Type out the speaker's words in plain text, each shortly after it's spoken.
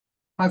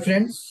Hi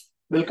friends,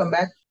 welcome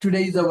back.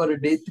 Today is our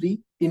day 3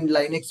 in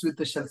Linux with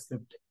the shell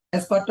script.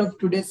 As part of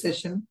today's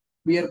session,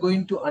 we are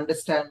going to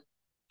understand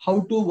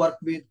how to work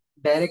with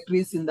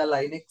directories in the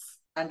Linux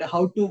and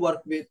how to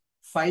work with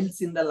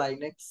files in the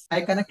Linux.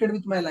 I connected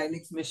with my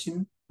Linux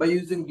machine by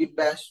using git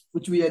bash,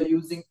 which we are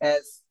using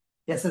as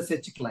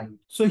SSH client.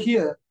 So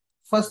here,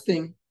 first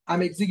thing,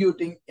 I'm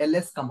executing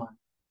ls command.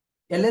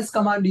 Ls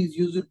command is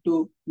used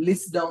to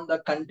list down the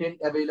content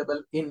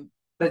available in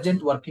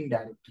present working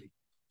directory.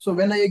 So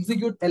when I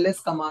execute ls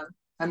command,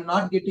 I'm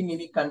not getting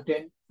any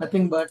content,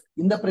 nothing but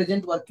in the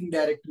present working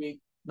directory,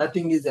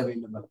 nothing is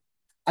available.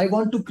 I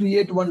want to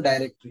create one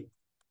directory,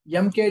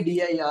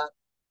 mkdir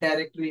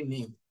directory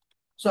name.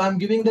 So I'm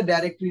giving the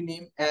directory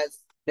name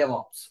as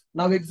DevOps.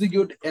 Now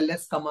execute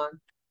ls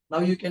command. Now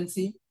you can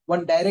see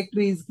one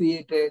directory is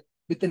created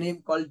with a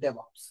name called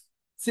DevOps.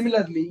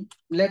 Similarly,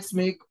 let's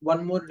make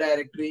one more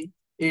directory,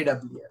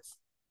 AWS.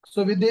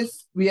 So with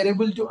this, we are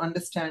able to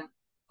understand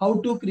how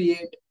to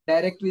create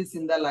directories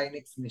in the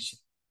Linux machine.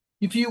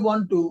 If you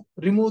want to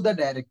remove the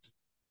directory,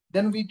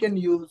 then we can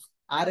use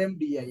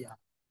rmdir,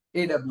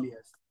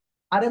 AWS.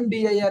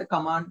 rmdir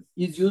command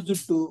is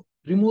used to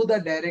remove the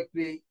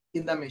directory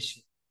in the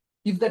machine.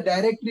 If the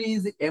directory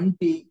is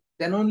empty,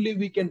 then only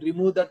we can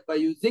remove that by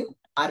using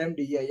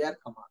rmdir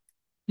command.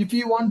 If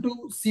you want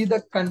to see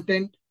the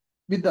content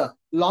with the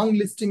long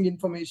listing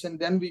information,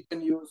 then we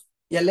can use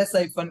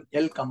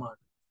ls-l command.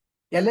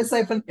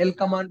 ls-l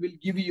command will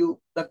give you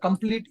the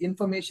complete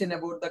information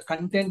about the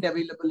content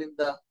available in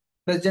the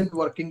present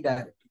working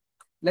directory.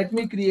 Let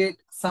me create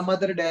some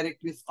other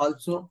directories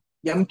also.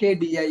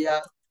 mkdir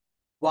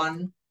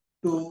 1,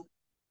 2,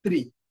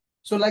 3.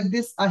 So like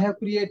this, I have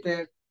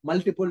created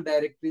multiple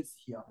directories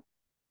here.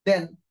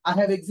 Then I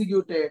have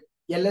executed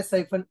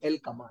ls-l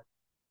command.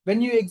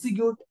 When you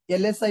execute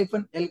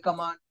ls-l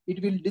command,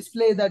 it will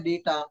display the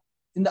data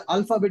in the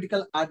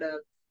alphabetical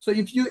order. So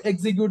if you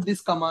execute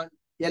this command,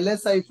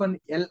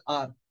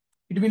 ls-lr,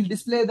 it will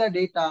display the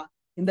data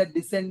in the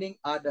descending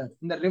order.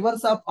 In the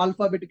reverse of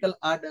alphabetical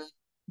order,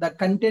 the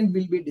content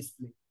will be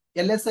displayed.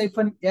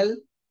 ls-l,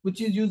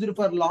 which is used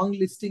for long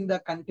listing the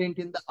content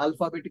in the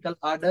alphabetical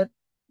order.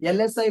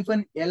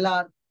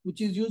 ls-lr,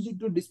 which is used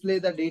to display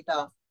the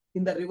data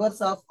in the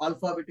reverse of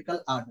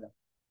alphabetical order.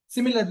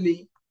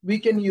 Similarly, we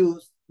can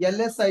use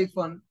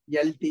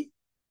ls-lt.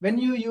 When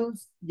you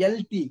use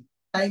lt,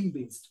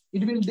 time-based,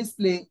 it will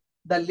display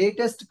the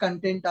latest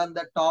content on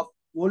the top,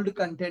 old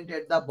content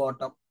at the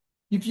bottom.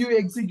 If you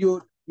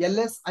execute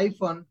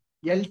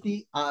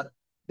ls-ltr,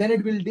 then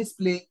it will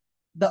display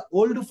the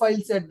old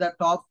files at the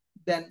top,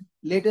 then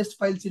latest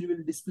files it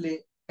will display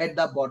at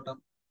the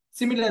bottom.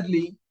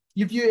 Similarly,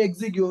 if you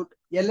execute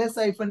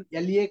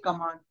ls-la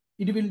command,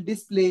 it will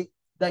display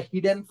the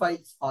hidden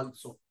files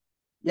also.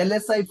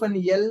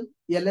 ls-l,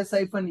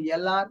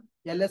 ls-lr,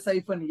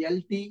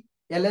 ls-lt,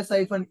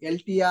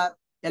 ls-ltr,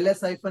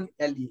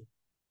 ls-la.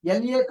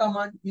 LA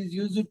command is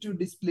used to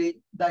display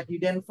the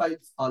hidden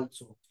files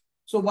also.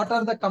 So what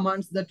are the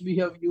commands that we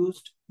have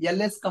used?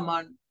 ls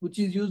command, which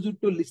is used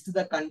to list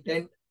the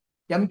content.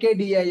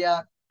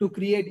 mkdir, to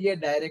create a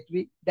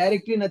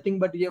directory nothing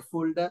but a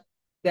folder.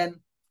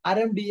 Then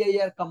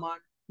rmdir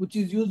command, which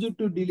is used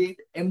to delete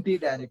empty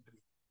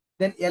directory.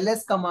 Then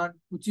ls command,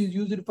 which is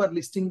used for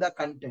listing the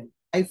content.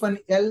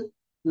 -l,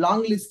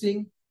 long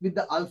listing with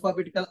the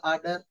alphabetical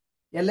order.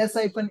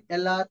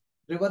 ls-lr,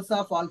 reverse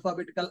of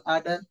alphabetical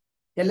order.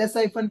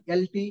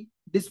 ls-lt,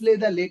 display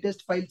the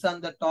latest files on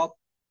the top.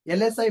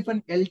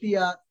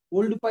 ls-ltr,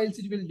 old files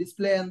it will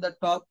display on the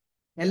top.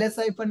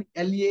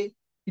 ls-la,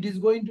 it is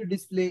going to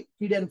display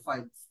hidden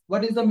files.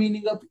 What is the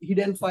meaning of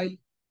hidden file?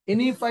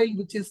 Any file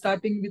which is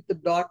starting with the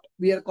dot,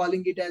 we are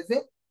calling it as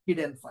a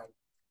hidden file.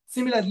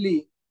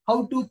 Similarly,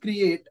 how to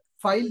create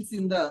files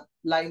in the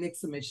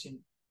Linux machine.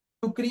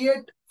 To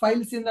create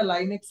files in the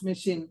Linux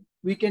machine,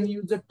 we can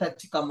use the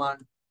touch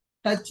command,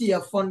 touch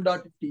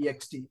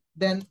f1.txt.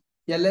 Then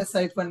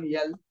ls-l,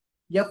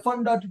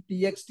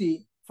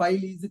 f1.txt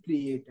file is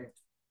created.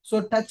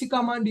 So touch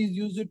command is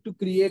used to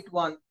create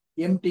one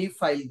empty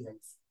file,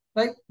 guys.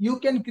 Right? You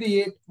can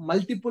create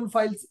multiple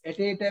files at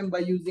a time by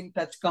using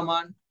touch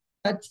command.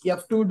 Touch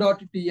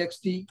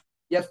f2.txt,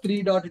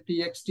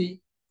 f3.txt,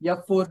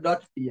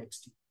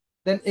 f4.txt.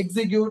 Then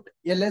execute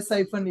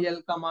ls-l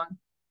command.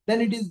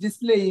 Then it is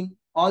displaying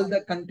all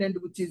the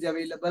content which is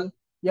available.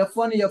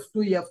 f1, f2,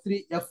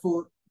 f3,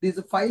 f4.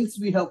 These files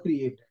we have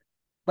created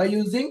by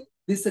using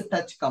this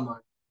touch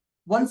command.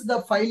 Once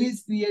the file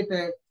is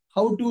created,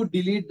 how to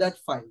delete that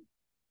file?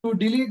 To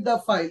delete the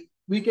file,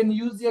 we can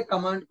use a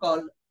command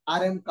called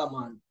rm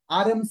command,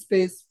 rm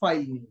space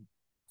file name.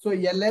 So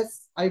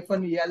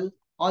ls-l,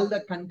 all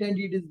the content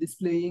it is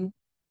displaying.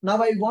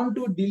 Now I want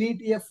to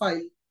delete a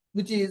file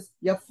which is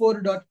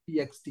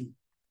f4.txt,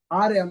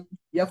 rm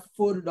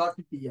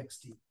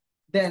f4.txt.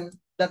 Then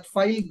that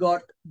file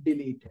got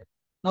deleted.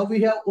 Now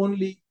we have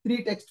only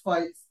 3 text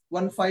files,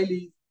 one file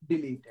is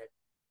deleted.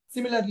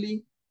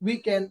 Similarly, we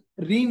can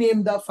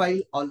rename the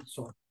file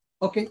also.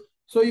 Okay,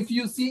 so if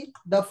you see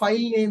the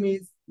file name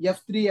is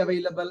f3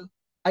 available,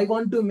 I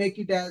want to make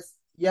it as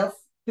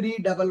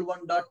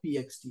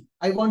f311.txt.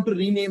 I want to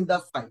rename the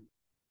file.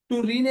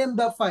 To rename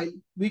the file,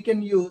 we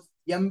can use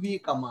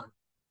mv command.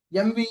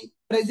 mv,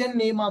 present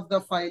name of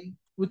the file,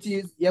 which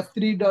is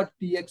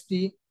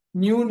f3.txt,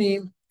 new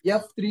name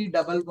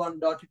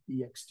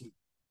f311.txt.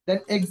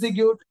 Then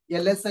execute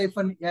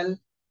ls-l.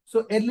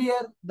 So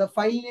earlier the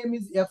file name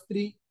is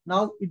f3.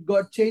 Now it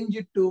got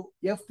changed to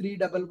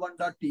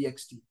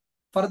f311.txt.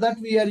 For that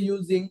we are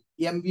using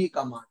mv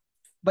command.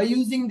 By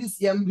using this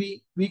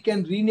mv, we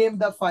can rename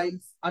the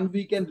files and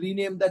we can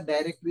rename the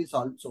directories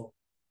also.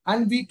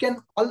 And we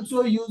can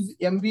also use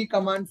mv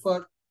command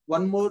for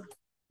one more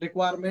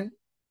requirement.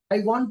 I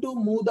want to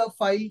move the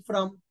file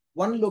from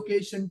one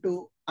location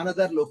to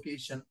another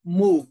location.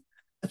 Move.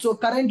 So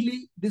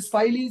currently this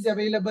file is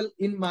available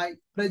in my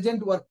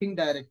present working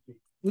directory,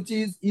 which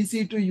is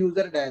EC2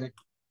 user directory.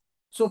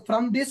 So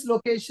from this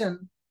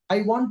location,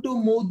 I want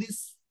to move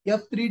this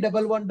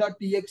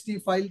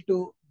f311.txt file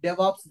to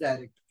DevOps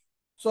directory.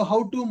 So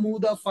how to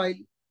move the file?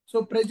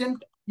 So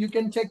present, you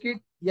can check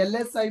it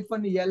ls-l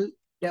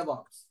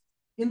DevOps.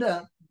 In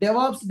the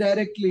DevOps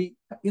directory,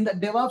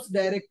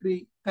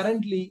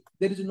 currently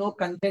there is no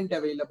content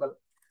available.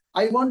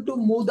 I want to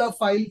move the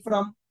file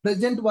from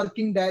present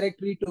working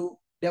directory to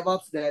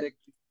DevOps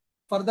directory.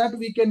 For that,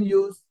 we can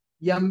use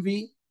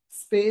mv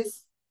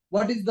space.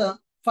 What is the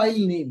file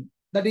name?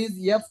 That is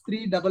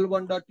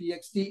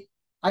f311.txt.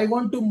 I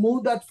want to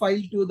move that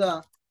file to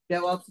the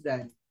DevOps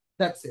directory.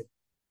 That's it.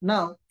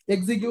 Now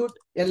execute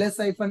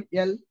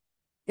ls-l.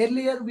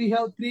 Earlier we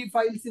have 3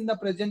 files in the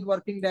present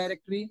working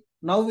directory.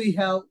 Now we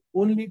have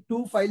only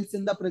 2 files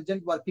in the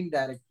present working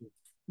directory.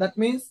 That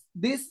means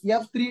this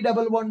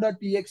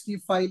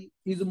f311.txt file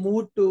is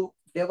moved to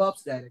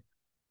DevOps directory.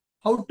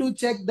 How to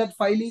check that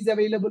file is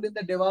available in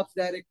the DevOps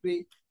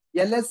directory?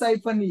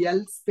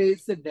 ls-l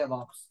space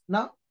DevOps.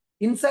 Now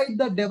inside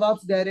the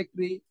DevOps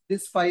directory,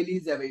 this file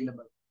is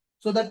available.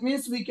 So that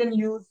means we can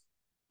use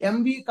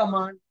mv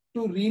command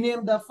to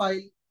rename the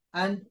file,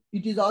 and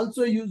it is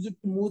also used to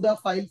move the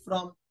file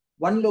from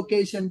one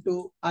location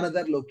to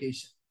another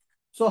location.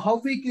 So how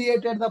we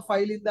created the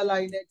file in the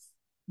Linux?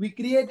 We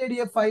created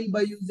a file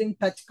by using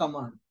touch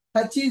command.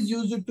 Touch is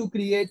used to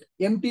create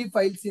empty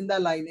files in the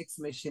Linux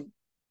machine.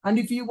 And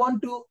if you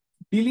want to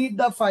delete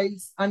the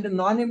files and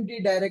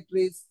non-empty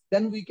directories,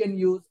 then we can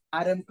use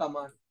rm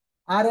command.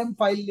 Rm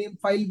file name,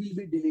 file will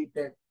be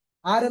deleted.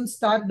 Rm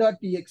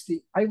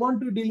start.txt. I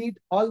want to delete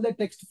all the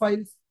text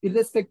files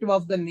irrespective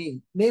of the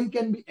name. Name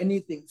can be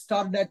anything,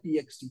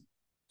 start.txt.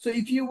 So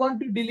if you want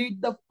to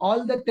delete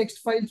all the text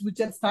files which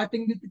are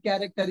starting with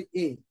character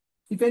A,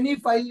 if any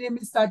file name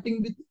is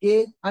starting with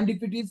A and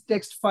if it is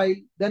text file,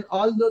 then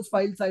all those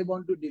files I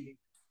want to delete.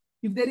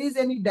 If there is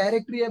any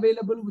directory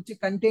available which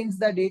contains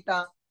the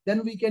data,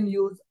 then we can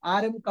use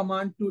rm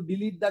command to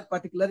delete that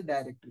particular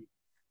directory.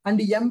 And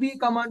the mv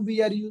command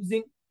we are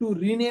using to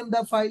rename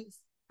the files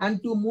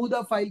and to move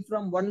the file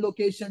from one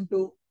location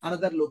to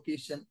another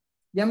location.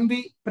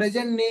 mv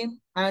present name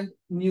and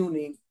new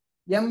name.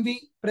 mv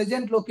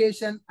present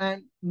location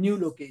and new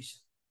location.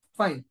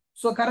 Fine.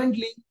 So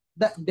currently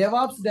the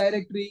DevOps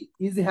directory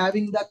is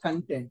having the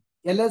content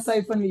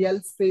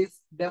ls-l space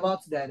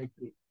DevOps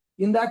directory.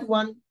 In that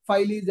one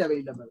file is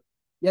available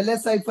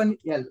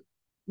ls-l.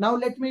 Now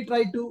let me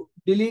try to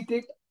delete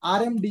it.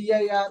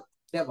 rmdir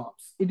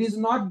DevOps. It is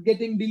not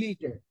getting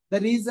deleted. The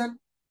reason,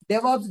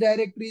 DevOps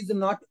directory is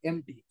not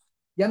empty.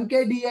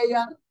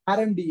 mkdir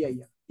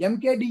rmdir.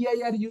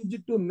 mkdir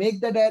used to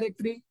make the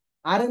directory.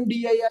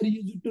 rmdir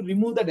used to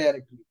remove the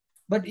directory.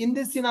 But in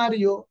this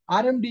scenario,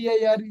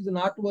 rmdir is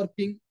not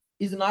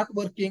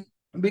working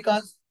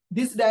because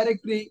this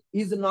directory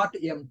is not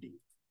empty.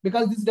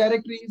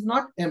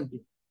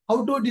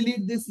 How to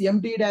delete this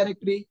empty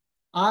directory?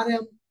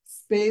 rm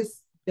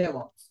space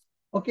DevOps.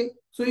 Okay.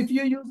 So if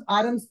you use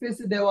rm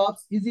space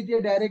DevOps, is it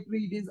a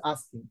directory? It is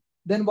asking.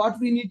 Then what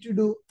we need to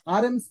do?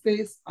 rm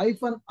space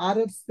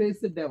 -rf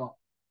space DevOps.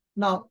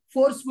 Now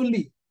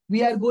forcefully,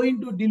 we are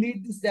going to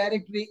delete this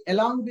directory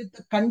along with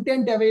the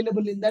content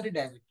available in that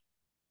directory.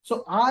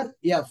 So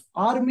rf,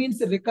 R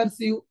means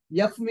recursive,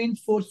 F means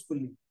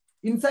forcefully.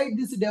 Inside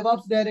this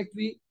DevOps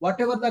directory,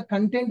 whatever the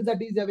content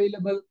that is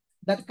available,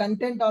 that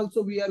content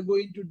also we are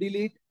going to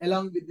delete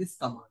along with this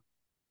command.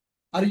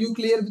 Are you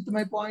clear with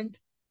my point?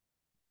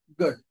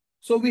 Good.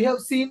 So we have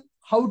seen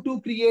how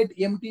to create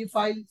empty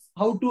files,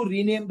 how to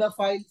rename the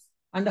files,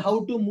 and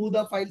how to move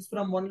the files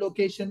from one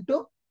location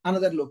to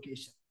another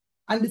location.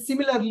 And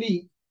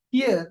similarly,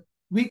 here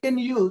we can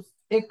use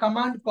a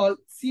command called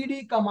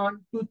cd command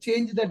to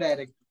change the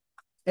directory.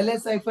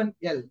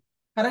 ls-l.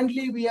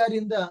 Currently, we are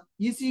in the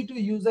EC2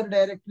 user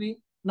directory.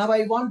 Now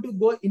I want to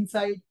go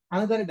inside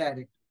another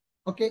directory.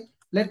 Okay,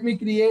 let me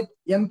create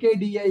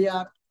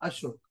mkdir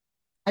Ashok.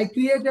 I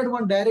created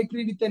one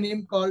directory with a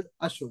name called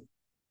Ashok.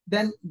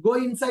 Then go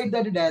inside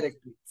that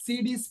directory,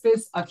 cd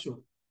space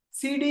Ashok.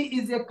 Cd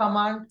is a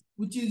command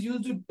which is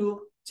used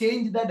to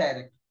change the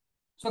directory.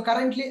 So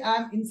currently I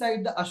am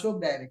inside the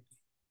Ashok directory.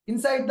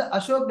 Inside the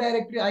Ashok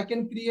directory, I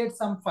can create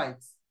some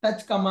files.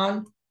 Touch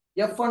command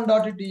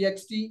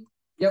f1.txt,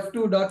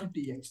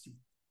 f2.txt.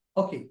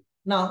 Okay.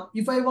 Now,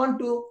 if I want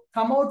to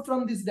come out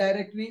from this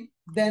directory,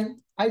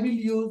 then I will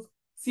use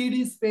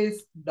cd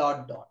space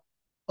dot dot.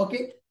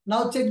 Okay.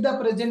 Now check the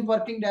present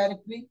working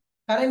directory.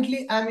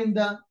 Currently, I'm in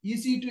the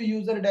EC2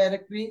 user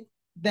directory.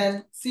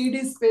 Then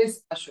cd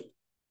space ashok.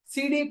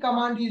 Cd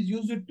command is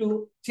used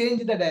to change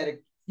the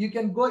directory. You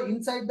can go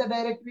inside the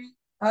directory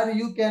or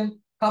you can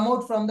come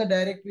out from the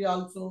directory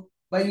also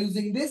by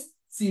using this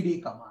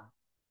cd command.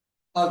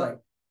 All right.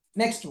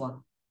 Next one.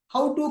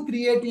 How to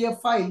create a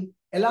file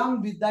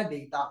along with the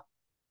data.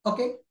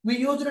 Okay. We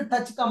use the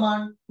touch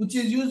command, which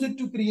is used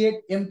to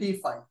create empty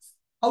files.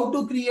 How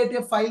to create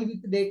a file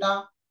with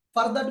data?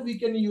 For that, we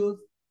can use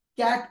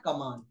cat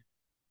command.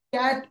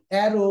 Cat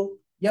arrow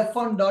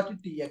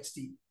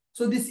f1.txt.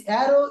 So this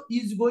arrow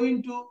is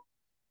going to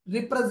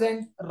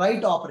represent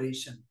write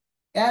operation.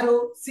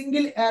 Arrow,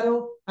 single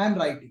arrow, I am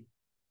writing.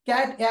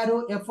 Cat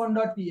arrow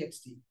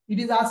f1.txt. It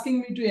is asking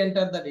me to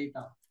enter the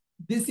data.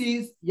 This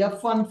is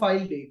F1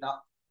 file data.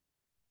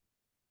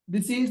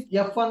 This is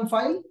F1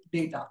 file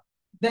data.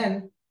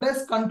 Then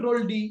press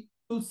Ctrl D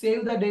to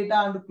save the data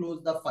and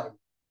close the file.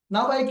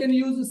 Now I can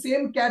use the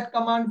same cat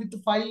command with the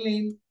file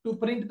name to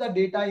print the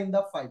data in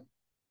the file.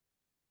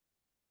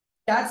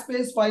 Cat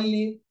space file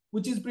name,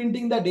 which is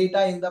printing the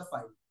data in the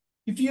file.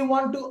 If you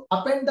want to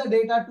append the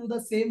data to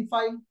the same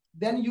file,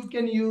 then you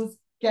can use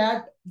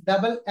cat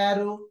double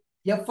arrow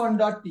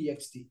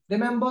f1.txt.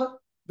 Remember,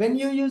 when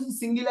you use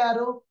single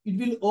arrow, it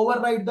will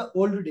override the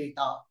old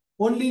data.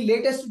 Only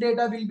latest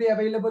data will be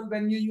available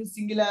when you use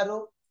single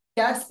arrow.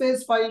 Cat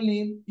space file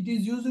name, it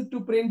is used to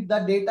print the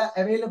data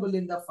available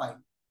in the file.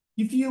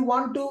 If you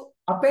want to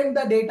append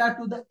the data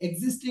to the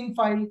existing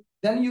file,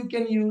 then you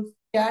can use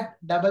cat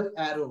double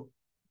arrow.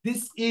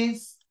 This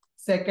is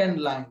second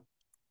line.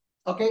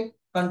 Okay,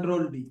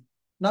 Control D.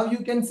 Now you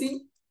can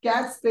see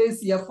cat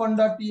space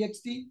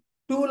f1.txt,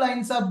 2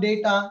 lines of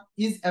data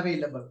is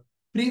available.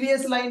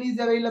 Previous line is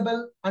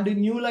available and a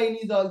new line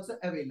is also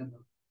available.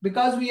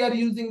 Because we are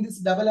using this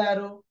double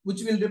arrow,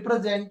 which will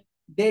represent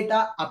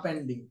data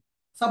appending.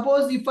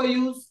 Suppose if I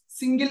use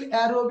single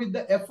arrow with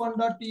the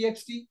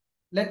f1.txt,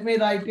 let me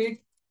write it.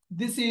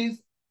 This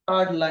is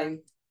third line.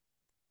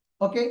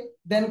 Okay,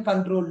 then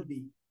Control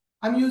D.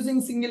 I'm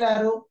using single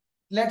arrow.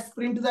 Let's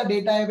print the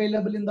data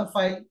available in the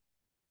file.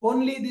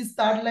 Only this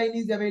third line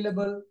is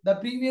available. The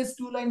previous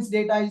 2 lines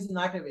data is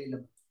not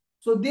available.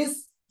 So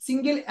this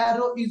single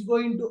arrow is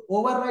going to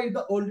override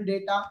the old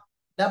data.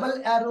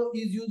 Double arrow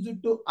is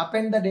used to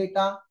append the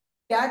data.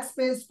 Cat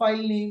space file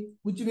name,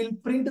 which will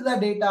print the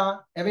data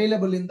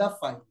available in the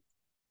file.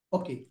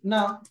 Okay,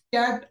 now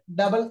cat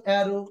double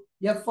arrow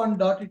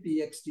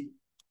f1.txt.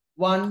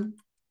 1,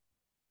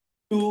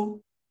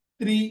 2,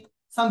 3,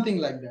 something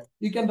like that.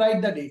 You can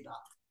write the data.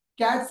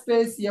 Cat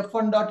space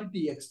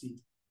f1.txt.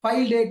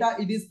 File data,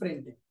 it is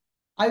printing.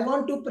 I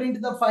want to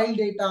print the file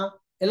data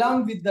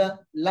along with the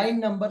line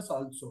numbers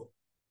also.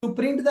 To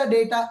print the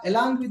data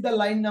along with the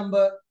line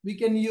number, we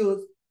can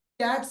use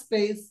cat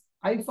space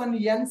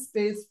 -n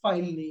space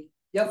file name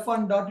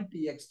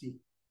f1.txt.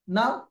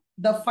 Now,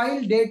 the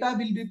file data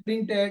will be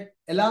printed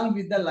along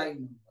with the line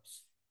numbers.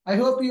 I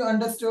hope you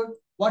understood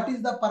what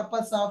is the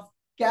purpose of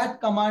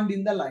cat command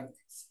in the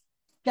Linux.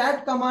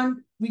 Cat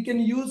command we can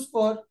use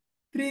for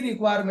 3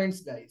 requirements,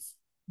 guys.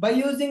 By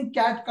using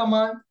cat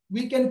command,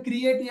 we can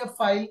create a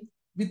file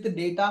with the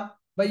data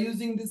by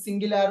using the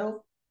single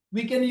arrow.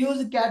 We can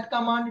use cat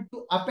command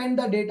to append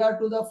the data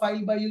to the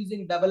file by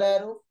using double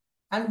arrow.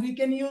 And we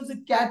can use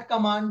cat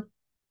command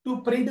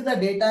to print the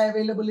data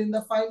available in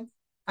the file.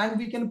 And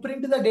we can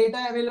print the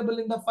data available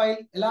in the file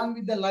along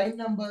with the line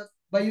number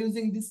by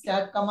using this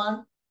cat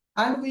command.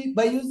 And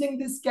by using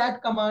this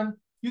cat command,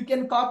 you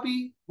can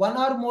copy 1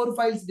 or more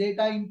files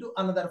data into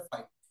another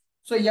file.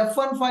 So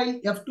F1 file,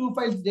 F2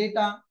 files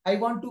data, I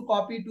want to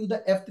copy to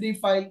the F3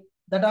 file.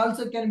 That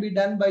also can be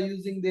done by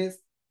using this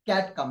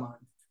cat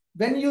command.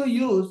 When you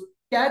use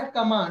cat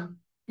command,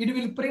 it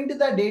will print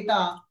the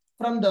data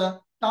from the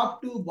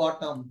top to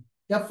bottom,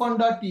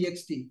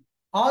 f1.txt.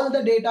 All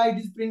the data it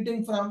is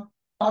printing from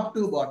top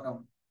to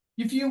bottom.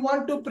 If you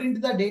want to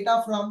print the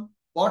data from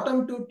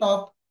bottom to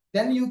top,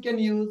 then you can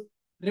use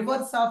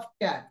reverse of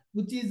cat,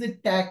 which is a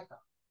tag.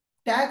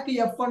 Tag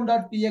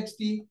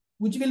f1.txt,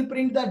 which will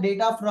print the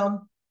data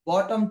from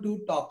bottom to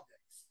top.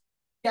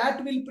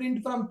 Cat will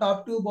print from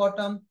top to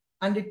bottom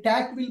and the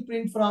tag will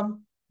print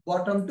from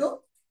bottom to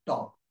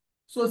top.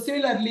 So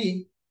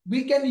similarly,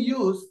 we can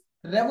use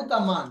rev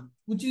command,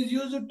 which is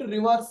used to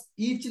reverse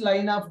each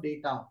line of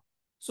data.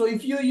 So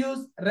if you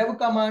use rev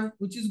command,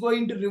 which is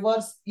going to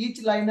reverse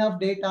each line of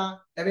data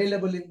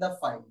available in the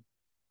file.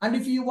 And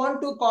if you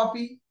want to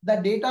copy the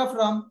data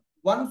from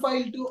one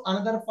file to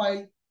another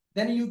file,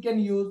 then you can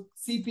use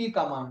cp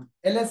command,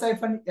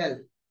 ls-l.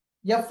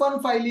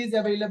 F1 file is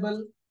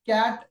available,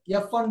 cat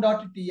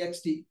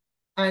f1.txt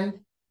and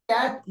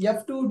cat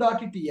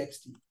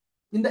f2.txt.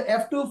 In the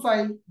F2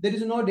 file, there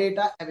is no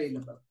data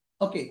available.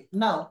 Okay,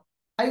 now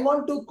I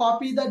want to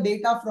copy the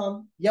data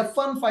from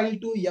F1 file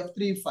to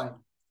F3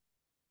 file.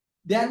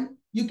 Then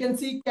you can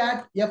see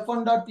cat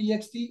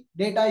f1.txt,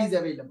 data is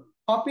available.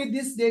 Copy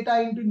this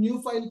data into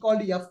new file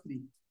called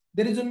F3.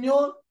 There is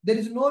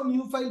no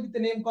new file with the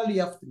name called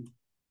f3.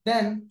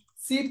 Then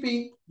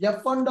cp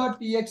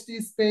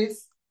f1.txt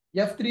space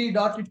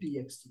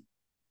f3.txt.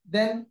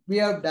 Then we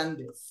have done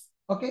this.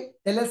 Okay,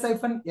 ls-l.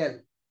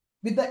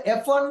 With the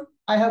f1,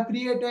 I have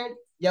created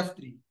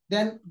f3.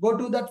 Then go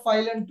to that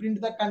file and print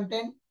the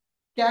content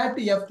cat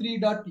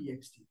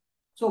f3.txt.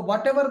 So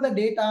whatever the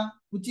data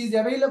which is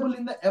available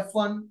in the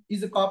f1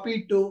 is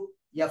copied to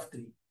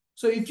f3.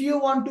 So if you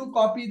want to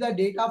copy the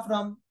data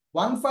from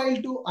one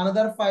file to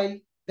another file,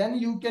 then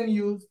you can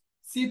use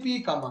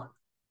cp command.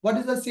 What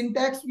is the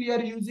syntax we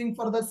are using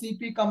for the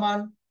cp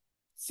command?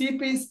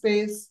 Cp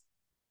space,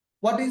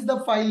 what is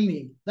the file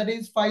name? That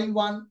is file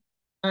 1.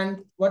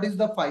 And what is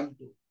the file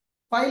 2?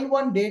 File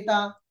 1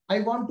 data, I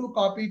want to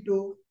copy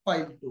to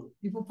file 2.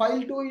 If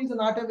file 2 is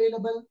not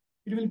available,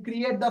 it will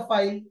create the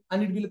file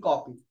and it will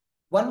copy.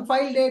 One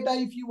file data,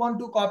 if you want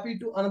to copy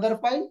to another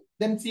file,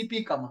 then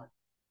cp command.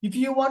 If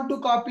you want to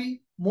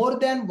copy more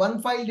than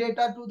one file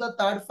data to the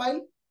third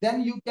file,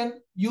 then you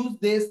can use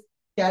this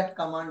cat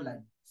command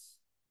line.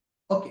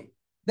 Okay.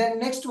 Then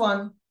next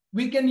one,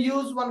 we can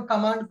use one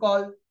command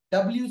called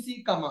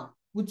wc command,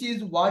 which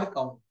is word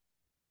count.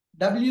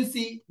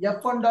 wc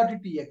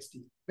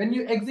f1.txt. When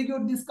you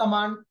execute this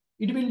command,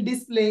 it will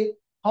display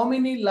how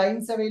many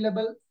lines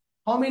available,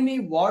 how many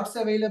words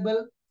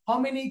available, how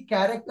many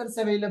characters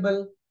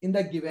available in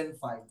the given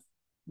file.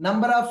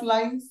 Number of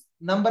lines,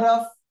 number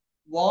of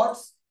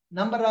words,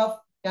 number of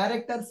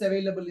characters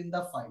available in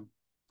the file.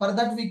 For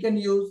that, we can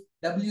use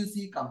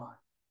wc command.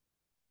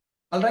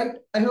 All right.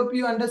 I hope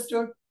you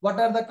understood what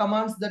are the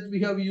commands that we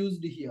have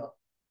used here.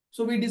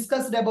 So we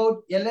discussed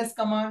about ls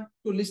command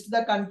to list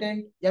the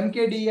content,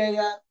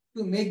 mkdir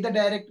to make the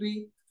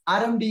directory,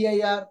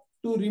 rmdir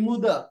to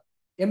remove the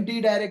empty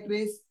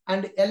directories,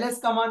 and ls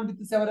command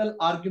with several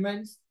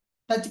arguments,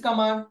 touch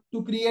command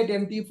to create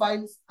empty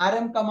files,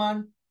 rm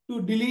command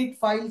to delete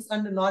files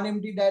and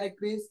non-empty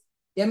directories,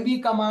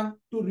 mv command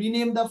to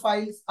rename the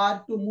files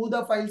or to move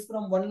the files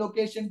from one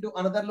location to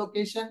another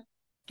location,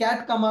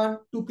 cat command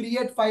to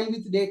create file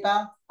with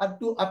data or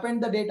to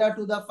append the data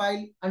to the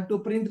file and to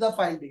print the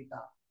file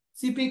data.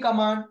 cp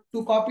command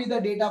to copy the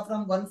data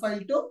from one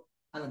file to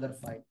another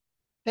file.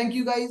 Thank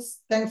you guys.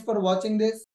 Thanks for watching this.